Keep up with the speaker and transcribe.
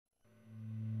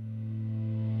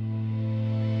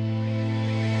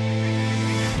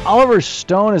Oliver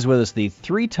Stone is with us, the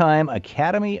three-time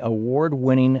Academy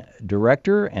Award-winning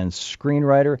director and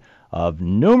screenwriter of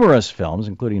numerous films,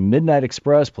 including Midnight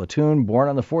Express, Platoon, Born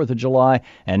on the 4th of July,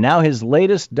 and now his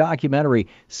latest documentary,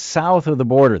 South of the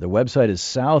Border. The website is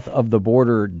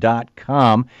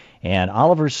southoftheborder.com. And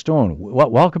Oliver Stone,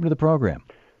 welcome to the program.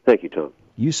 Thank you, Tom.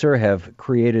 You, sir, have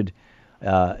created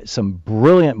some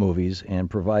brilliant movies and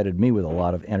provided me with a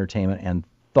lot of entertainment and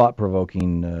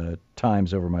thought-provoking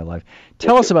times over my life.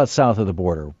 Tell us about South of the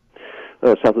Border.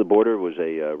 South of the Border was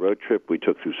a road trip we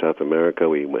took through South America.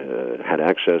 We had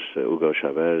access. Hugo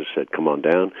Chavez said, come on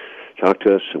down, talk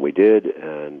to us, and we did.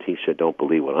 And he said, don't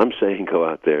believe what I'm saying, go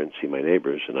out there and see my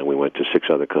neighbors. And then we went to 6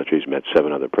 other countries, met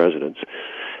 7 other presidents,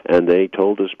 and they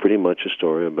told us pretty much a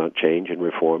story about change and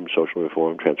reform, social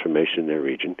reform, transformation in their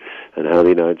region, and how the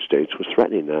United States was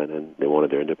threatening that, and they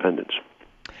wanted their independence.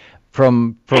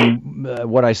 From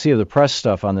what I see of the press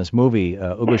stuff on this movie,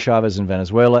 Hugo Chavez in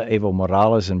Venezuela, Evo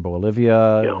Morales in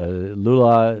Bolivia,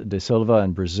 Lula da Silva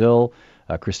in Brazil,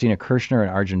 Cristina Kirchner in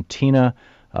Argentina,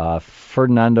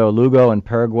 Ferdinando Lugo in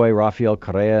Paraguay, Rafael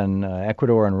Correa in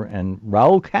Ecuador, and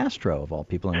Raul Castro, of all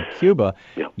people, in Cuba.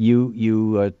 Yeah.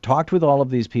 You talked with all of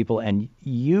these people, and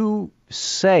you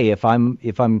say,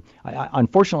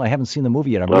 unfortunately I haven't seen the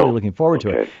movie yet. I'm really looking forward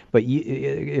to it. But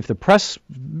if the press,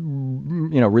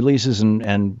 releases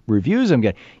and reviews them,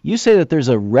 you say that there's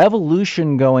a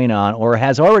revolution going on, or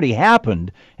has already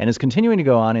happened, and is continuing to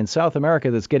go on in South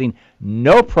America that's getting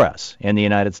no press in the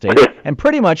United States, and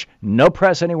pretty much no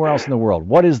press anywhere else in the world.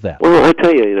 What is that? Well, I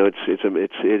tell you,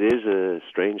 it is a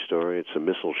strange story. It's a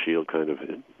missile shield kind of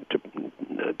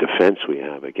defense we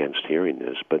have against hearing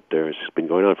this, but there's been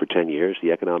going on for 10 years.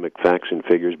 The economic facts and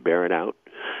figures bear it out.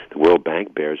 The World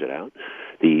Bank bears it out.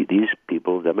 These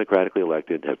people, democratically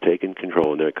elected, have taken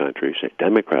control in their countries,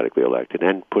 democratically elected,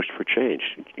 and pushed for change,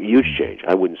 huge change.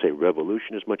 I wouldn't say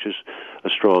revolution as much as a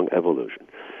strong evolution.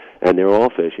 And they're all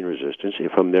facing resistance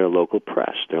from their local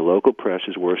press. Their local press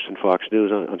is worse than Fox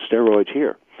News on steroids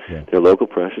here. Yeah. Their local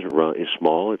press is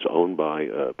small. It's owned by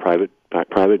private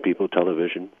people,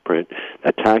 television, print,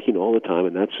 attacking all the time,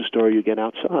 and that's the story you get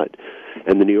outside.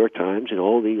 And the New York Times and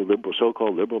all the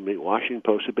so-called liberal media, Washington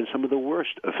Post, have been some of the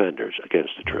worst offenders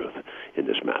against the truth in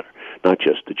this matter. Not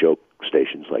just the joke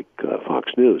stations like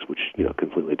Fox News, which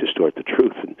completely distort the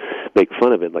truth and make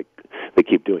fun of it like they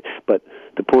keep doing. But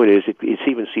the point is, it's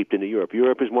even seeped into Europe.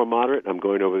 Europe is more moderate. I'm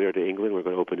going over there to England. We're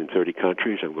going to open in 30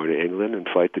 countries. I'm going to England and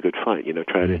fight the good fight.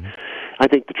 I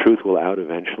think the truth will out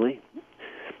eventually.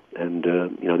 And,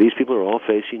 these people are all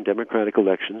facing democratic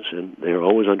elections, and they're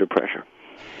always under pressure.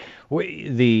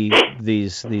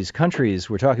 These countries,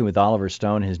 we're talking with Oliver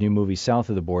Stone, his new movie, South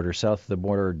of the Border,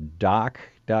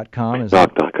 southoftheborder.com.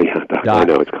 Doc. I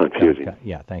know, it's confusing.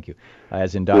 Yeah, thank you.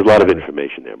 As in There's a lot of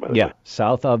information there, by the way. Yeah,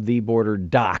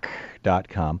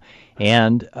 southoftheborder.com.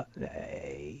 And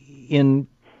in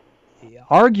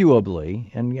arguably,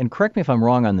 and correct me if I'm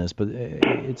wrong on this, but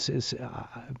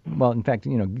well, in fact,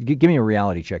 give me a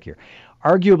reality check here.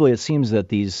 Arguably, it seems that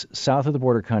these south of the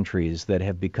border countries that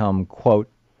have become, quote,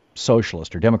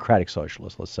 socialist or democratic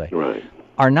socialist, let's say, right,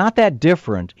 are not that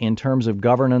different in terms of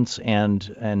governance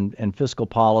and fiscal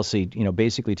policy,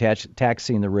 basically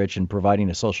taxing the rich and providing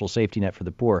a social safety net for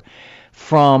the poor,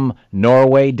 from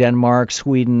Norway, Denmark,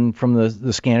 Sweden, from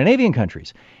the Scandinavian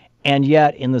countries. And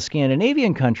yet, in the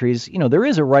Scandinavian countries, there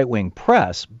is a right-wing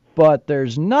press, but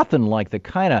there's nothing like the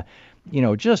kind of,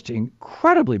 just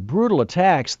incredibly brutal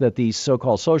attacks that these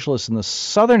so-called socialists in the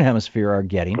southern hemisphere are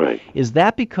getting. Right. Is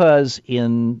that because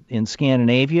in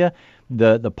Scandinavia,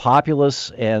 the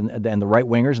populace and the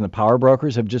right-wingers and the power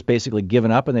brokers have just basically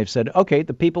given up, and they've said, okay,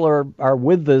 the people are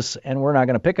with this, and we're not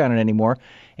going to pick on it anymore?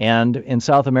 And in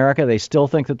South America, they still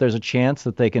think that there's a chance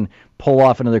that they can pull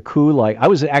off another coup. Like, I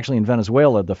was actually in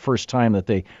Venezuela the first time that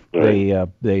they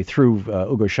threw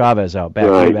Hugo Chavez out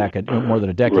way back more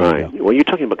than a decade ago. Well, you're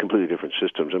talking about completely different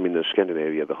systems. I mean, the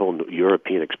Scandinavia, the whole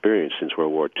European experience since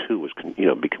World War II was,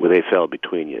 where they fell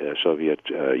between Soviet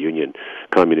Union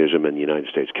communism and the United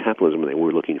States capitalism, and they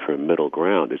were looking for a middle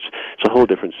ground. It's a whole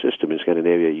different system. In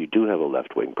Scandinavia, you do have a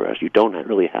left-wing press. You don't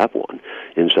really have one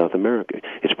in South America.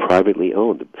 It's privately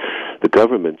owned. The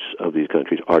governments of these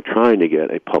countries are trying to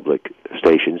get a public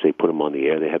stations. They put them on the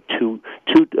air. They have two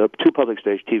public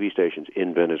TV stations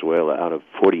in Venezuela out of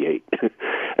 48.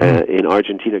 In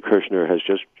Argentina, Kirchner has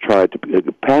just tried to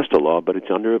pass a law, but it's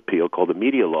under appeal, called the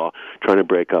media law, trying to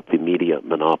break up the media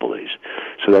monopolies.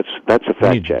 So that's a fact check. We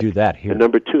need to do that here. And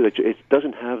number two, it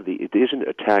isn't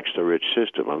a tax-the-rich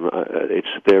system.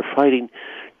 They're fighting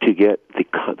to get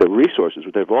the resources.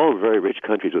 They're all very rich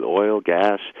countries with oil,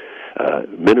 gas,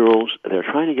 minerals. They're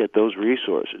trying to get those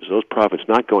resources, those profits,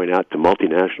 not going out to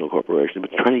multinational corporations,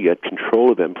 but trying to get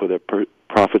control of them for their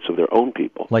profits of their own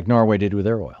people. Like Norway did with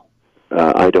their oil.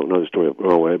 I don't know the story of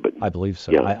Norway, but I believe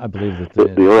so. Yeah. I believe that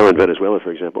the oil in Venezuela,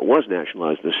 for example, was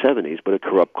nationalized in the 70s, but a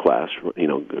corrupt class,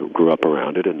 grew up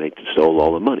around it, and they stole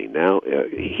all the money. Now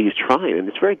he's trying, and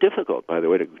it's very difficult, by the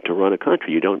way, to run a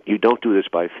country. You don't do this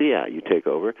by fiat. You take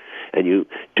over, and you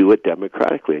do it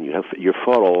democratically, and you're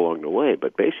fought all along the way.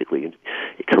 But basically,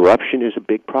 corruption is a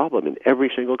big problem in every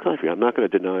single country. I'm not going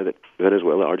to deny that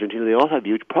Venezuela, Argentina, they all have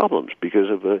huge problems because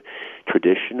of a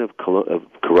tradition of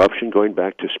corruption going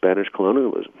back to Spanish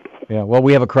colonialism. Yeah, well,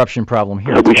 we have a corruption problem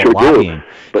here. We sure lobbying.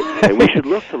 do. And we should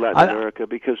look to Latin America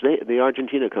because the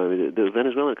Argentina economy, the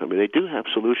Venezuelan economy, they do have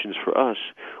solutions for us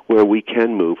where we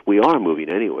can move. We are moving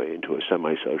anyway into a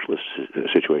semi-socialist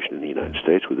situation in the United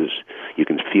States with this. You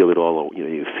can feel it all.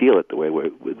 You feel it the way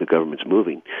the government's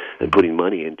moving and putting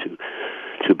money into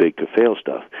too big to fail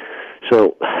stuff.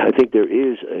 So I think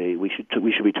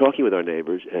we should be talking with our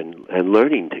neighbors and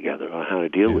learning together on how to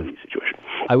deal with these situations.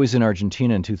 I was in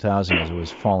Argentina in 2000 as it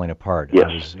was falling apart.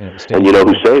 Yes, and you know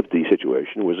who saved the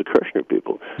situation was the Kirchner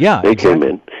people. Yeah, they exactly. came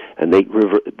in and they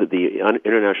the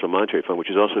International Monetary Fund,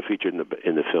 which is also featured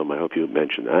in the film. I hope you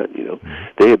mentioned that.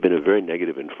 They have been a very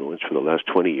negative influence for the last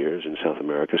 20 years in South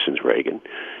America since Reagan,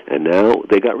 and now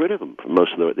they got rid of them.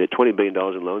 Most of the $20 billion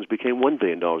in loans became $1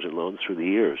 billion in loans through the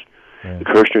years. Yeah. The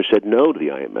Kirchner said no to the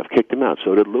IMF, kicked him out.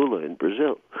 So did Lula in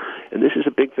Brazil. And this is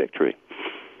a big victory.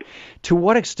 To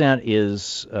what extent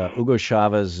is Hugo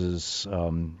Chávez's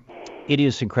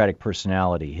idiosyncratic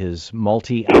personality, his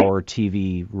multi-hour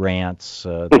TV rants,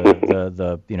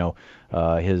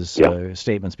 his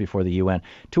statements before the UN,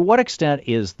 to what extent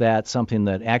is that something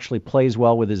that actually plays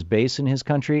well with his base in his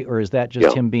country, or is that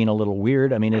just him being a little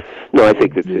weird? I mean, no, I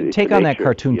think it's take on that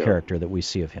cartoon character that we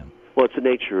see of him. Well, it's the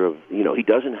nature of he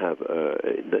doesn't have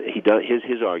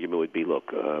his argument would be,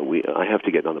 look, I have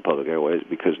to get on the public airways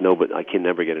because I can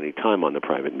never get any time on the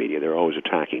private media. They're always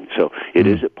attacking. So it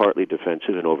is partly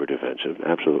defensive and over defensive,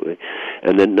 absolutely.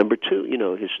 And then number two,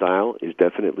 his style is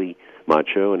definitely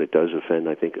macho, and it does offend.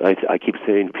 I think I keep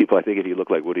saying to people, I think if he looked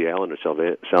like Woody Allen or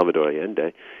Salvador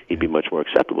Allende, he'd be much more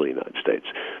acceptable in the United States.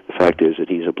 The fact is that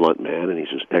he's a blunt man, and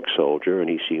he's an ex-soldier, and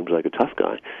he seems like a tough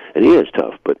guy, and he is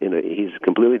tough, but he's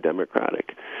completely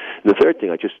democratic. And the third thing,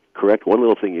 I just correct one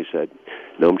little thing you said.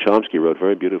 Noam Chomsky wrote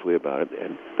very beautifully about it,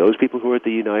 and those people who were at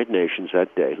the United Nations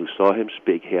that day who saw him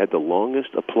speak, he had the longest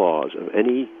applause of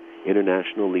any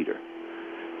international leader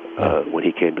when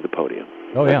he came to the podium.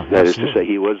 Oh, yeah. That is to say,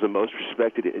 he was the most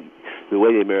respected. The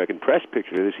way the American press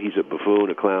pictured this, he's a buffoon,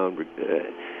 a clown.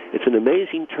 It's an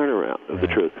amazing turnaround of the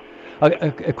truth.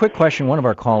 A quick question. One of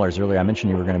our callers earlier, I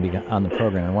mentioned you were going to be on the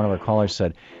program, and one of our callers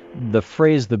said the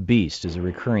phrase "the beast" is a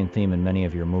recurring theme in many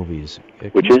of your movies.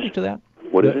 Which Can you is? speak to that?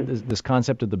 What is it? This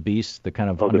concept of the beast, the kind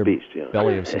of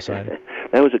underbelly of society.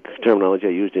 That was a terminology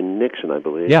I used in Nixon, I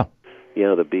believe. Yeah.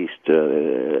 Yeah, the beast.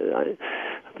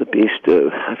 The beast,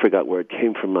 I forgot where it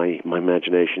came from, my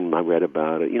imagination. I read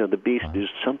about it. The beast is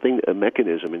a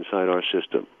mechanism inside our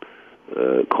system.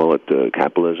 Call it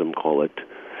capitalism, call it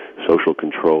social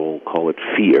control, call it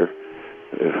fear,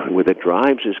 that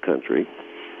drives this country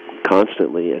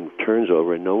constantly and turns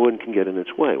over, and no one can get in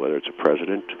its way, whether it's a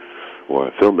president or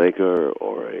a filmmaker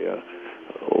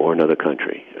or another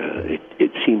country.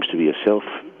 It seems to be a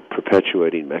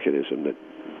self-perpetuating mechanism that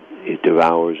it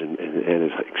devours and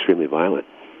is extremely violent.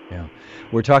 Yeah.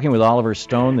 We're talking with Oliver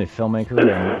Stone, the filmmaker,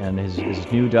 and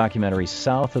his new documentary,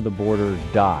 South of the Border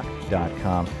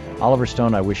Doc.com. Oliver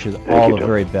Stone, I wish you all the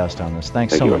very best on this.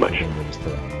 Thanks so much for being with us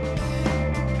today.